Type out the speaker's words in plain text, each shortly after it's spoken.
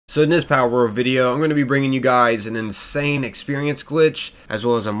So in this Palworld video, I'm going to be bringing you guys an insane experience glitch, as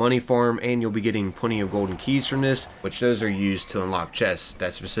well as a money farm, and you'll be getting plenty of golden keys from this, which those are used to unlock chests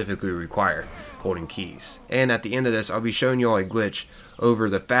that specifically require golden keys. And at the end of this, I'll be showing you all a glitch over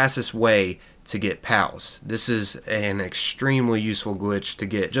the fastest way to get PALS. This is an extremely useful glitch to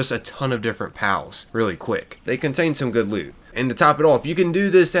get just a ton of different PALS really quick. They contain some good loot. And to top it off, you can do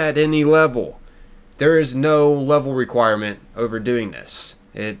this at any level. There is no level requirement over doing this.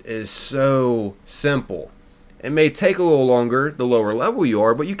 It is so simple. It may take a little longer the lower level you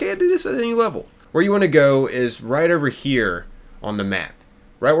are, but you can do this at any level. Where you want to go is right over here on the map,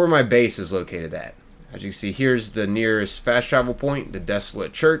 right where my base is located at. As you can see, here's the nearest fast travel point, the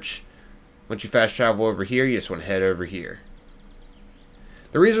Desolate Church. Once you fast travel over here, you just want to head over here.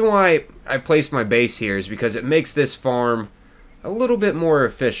 The reason why I placed my base here is because it makes this farm a little bit more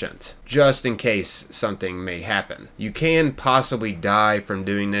efficient, just in case something may happen. You can possibly die from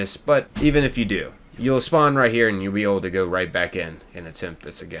doing this, but even if you do, you'll spawn right here and you'll be able to go right back in and attempt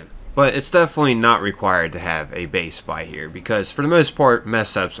this again. But it's definitely not required to have a base by here, because for the most part,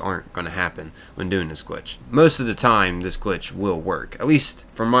 mess ups aren't going to happen when doing this glitch. Most of the time, this glitch will work. At least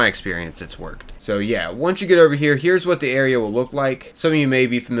from my experience, it's worked. So yeah, once you get over here, here's what the area will look like. Some of you may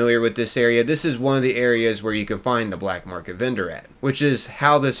be familiar with this area. This is one of the areas where you can find the black market vendor at, which is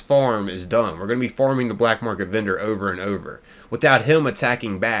how this farm is done. We're going to be farming the black market vendor over and over without him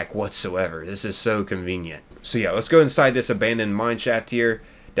attacking back whatsoever. This is so convenient. So yeah, let's go inside this abandoned mine shaft here.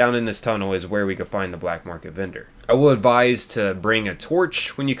 Down in this tunnel is where we can find the black market vendor. I will advise to bring a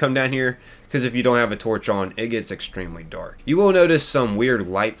torch when you come down here, because if you don't have a torch on, it gets extremely dark. You will notice some weird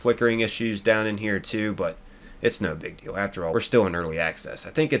light flickering issues down in here too, but it's no big deal. After all, we're still in early access. I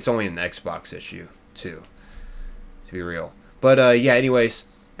think it's only an Xbox issue too, to be real. But yeah, anyways,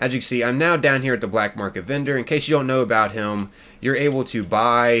 as you can see, I'm now down here at the black market vendor. In case you don't know about him, you're able to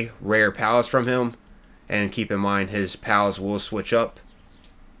buy rare PALS from him, and keep in mind his PALS will switch up.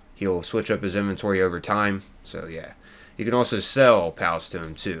 He'll switch up his inventory over time. So yeah, you can also sell PALS to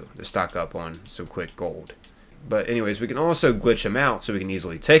him too to stock up on some quick gold. But anyways, we can also glitch him out so we can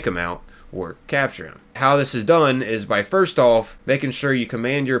easily take him out or capture him. How this is done is by first off making sure you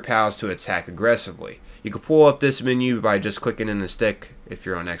command your PALS to attack aggressively. You can pull up this menu by just clicking in the stick if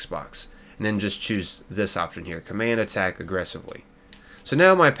you're on Xbox, and then just choose this option here, command attack aggressively. So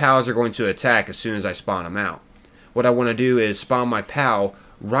now my PALS are going to attack as soon as I spawn them out. What I want to do is spawn my PAL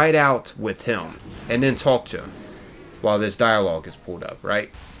right out with him and then talk to him while this dialogue is pulled up, right?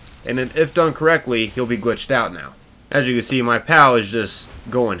 And then if done correctly, he'll be glitched out now. As you can see, my PAL is just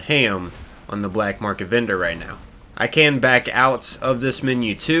going ham on the black market vendor right now. I can back out of this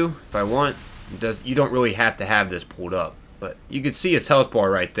menu too if I want. You don't really have to have this pulled up, but you can see his health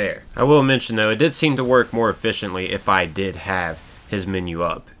bar right there. I will mention though, it did seem to work more efficiently if I did have his menu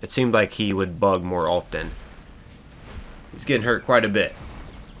up. It seemed like he would bug more often. He's getting hurt quite a bit.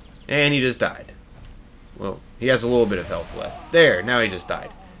 And he just died. Well, he has a little bit of health left. There, now he just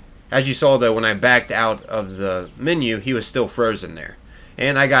died. As you saw though, when I backed out of the menu, he was still frozen there.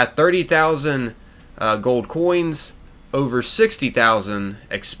 And I got 30,000 gold coins, over 60,000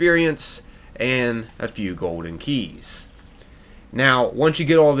 experience, and a few golden keys. Now, once you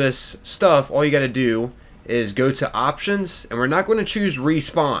get all this stuff, all you got to do is go to options, and we're not going to choose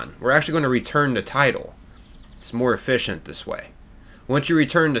respawn. We're actually going to return the title. It's more efficient this way. Once you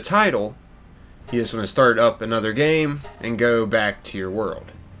return the title, you just want to start up another game and go back to your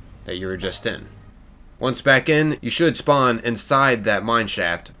world that you were just in. Once back in, you should spawn inside that mine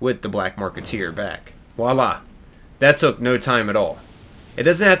shaft with the black marketeer back. Voila! That took no time at all. It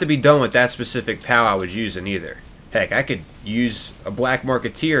doesn't have to be done with that specific PAL I was using either. Heck, I could use a black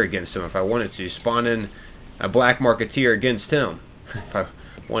marketeer against him if I wanted to. Spawn in a black marketeer against him if I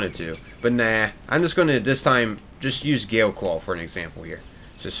wanted to. But nah, I'm just going to this time just use Gale Claw for an example here.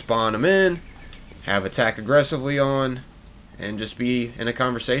 Just spawn them in, have attack aggressively on, and just be in a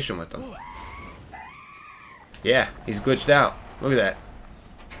conversation with them. Yeah, he's glitched out. Look at that.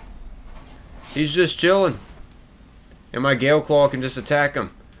 He's just chilling. And my Gale Claw can just attack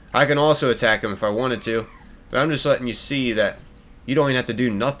him. I can also attack him if I wanted to, but I'm just letting you see that you don't even have to do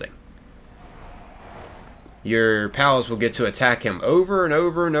nothing. Your PALS will get to attack him over and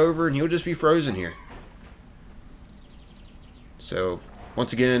over and over, and he'll just be frozen here. So,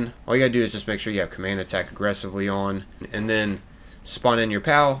 once again, all you gotta do is just make sure you have command attack aggressively on, and then spawn in your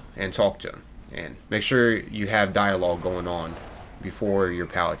PAL and talk to him. And make sure you have dialogue going on before your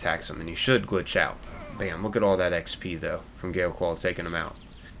PAL attacks him, and he should glitch out. Bam, look at all that XP though, from Gale Claw taking him out.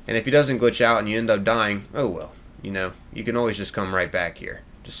 And if he doesn't glitch out and you end up dying, oh well, you know, you can always just come right back here.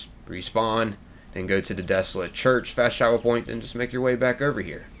 Just respawn, then go to the Desolate Church fast travel point, then just make your way back over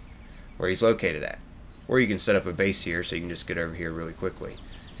here. where he's located at. Or you can set up a base here so you can just get over here really quickly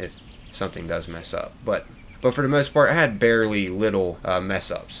if something does mess up. But for the most part, I had barely little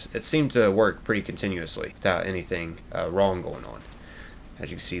mess ups. It seemed to work pretty continuously without anything wrong going on. As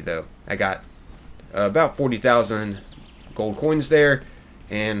you can see though, I got about 40,000 gold coins there,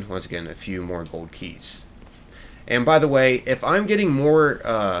 and once again a few more gold keys. And by the way, if I'm getting more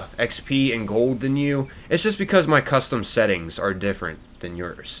XP and gold than you, it's just because my custom settings are different than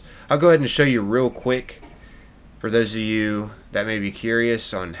yours. I'll go ahead and show you real quick for those of you that may be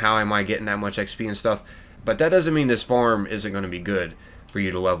curious on how am I getting that much XP and stuff. But that doesn't mean this farm isn't going to be good for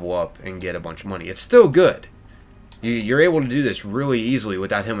you to level up and get a bunch of money. It's still good. You're able to do this really easily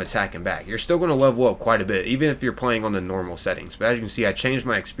without him attacking back. You're still going to level up quite a bit, even if you're playing on the normal settings. But as you can see, I changed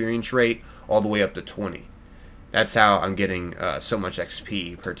my experience rate all the way up to 20. That's how I'm getting so much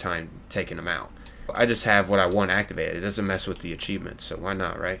XP per time taking them out. I just have what I want activated. It doesn't mess with the achievements, so why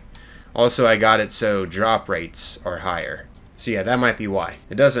not, right? Also, I got it so drop rates are higher. So yeah, that might be why.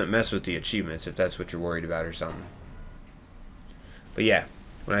 It doesn't mess with the achievements if that's what you're worried about or something. But yeah,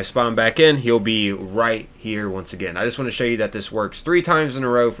 when I spawn back in, he'll be right here once again. I just want to show you that this works 3 times in a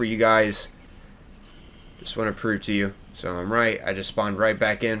row for you guys. Just want to prove to you. So I'm right. I just spawned right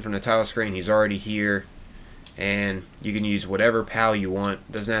back in from the title screen. He's already here. And you can use whatever PAL you want.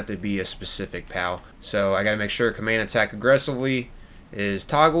 It doesn't have to be a specific PAL. So I got to make sure command attack aggressively is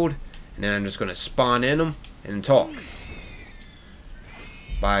toggled. And then I'm just going to spawn in them and talk.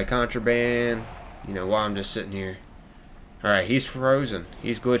 Buy contraband, you know, while I'm just sitting here. Alright, he's frozen.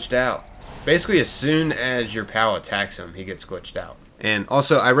 He's glitched out. Basically, as soon as your PAL attacks him, he gets glitched out. And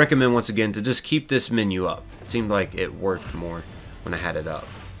also, I recommend once again to just keep this menu up. It seemed like it worked more when I had it up.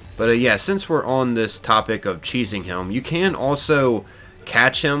 But yeah, since we're on this topic of cheesing him, you can also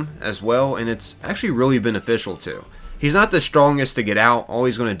catch him as well, and it's actually really beneficial too. He's not the strongest to get out. All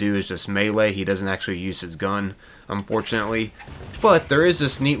he's going to do is just melee. He doesn't actually use his gun, unfortunately. But there is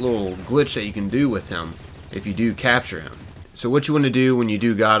this neat little glitch that you can do with him if you do capture him. So what you want to do when you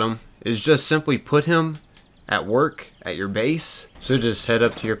do got him is just simply put him at work at your base. So just head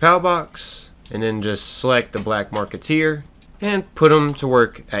up to your PAL box and then just select the Black Marketeer and put him to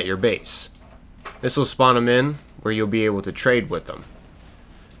work at your base. This will spawn him in where you'll be able to trade with them.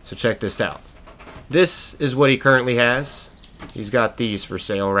 So check this out. This is what he currently has. He's got these for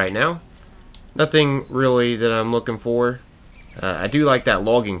sale right now. Nothing really that I'm looking for. I do like that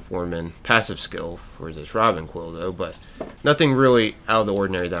logging foreman passive skill for this Robin Quill though, but nothing really out of the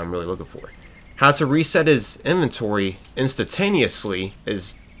ordinary that I'm really looking for. How to reset his inventory instantaneously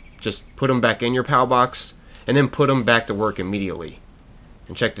is just put him back in your PAL box and then put him back to work immediately.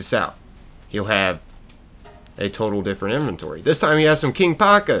 And check this out. He'll have a total different inventory. This time he has some King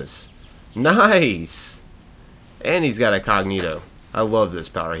Pakas. Nice! And he's got a Cognito. I love this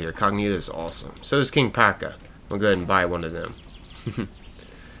PAL right here. Cognito is awesome. So is King Paka. I'll go ahead and buy one of them.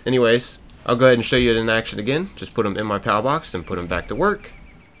 Anyways, I'll go ahead and show you it in action again. Just put them in my PAL box and put them back to work.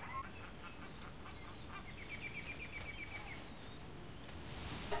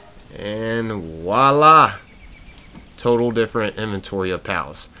 And voila! Total different inventory of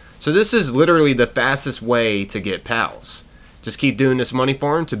PALs. So this is literally the fastest way to get PALs. Just keep doing this money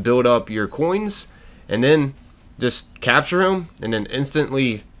farm to build up your coins, and then just capture them and then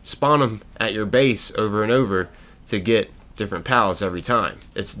instantly spawn them at your base over and over to get different PALs every time.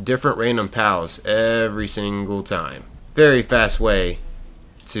 It's different random PALs every single time. Very fast way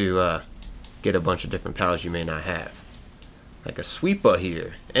to get a bunch of different PALs you may not have. Like a sweeper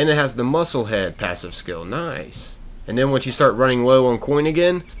here. And it has the muscle head passive skill. Nice. And then once you start running low on coin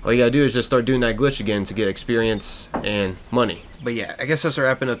again, all you gotta do is just start doing that glitch again to get experience and money. But yeah, I guess that's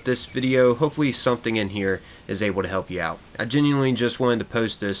wrapping up this video. Hopefully something in here is able to help you out. I genuinely just wanted to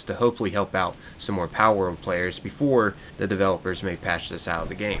post this to hopefully help out some more Palworld players before the developers may patch this out of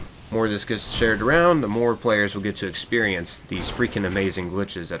the game. The more this gets shared around, the more players will get to experience these freaking amazing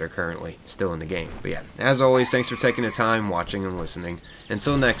glitches that are currently still in the game. But yeah, as always, thanks for taking the time, watching and listening.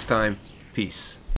 Until next time, peace.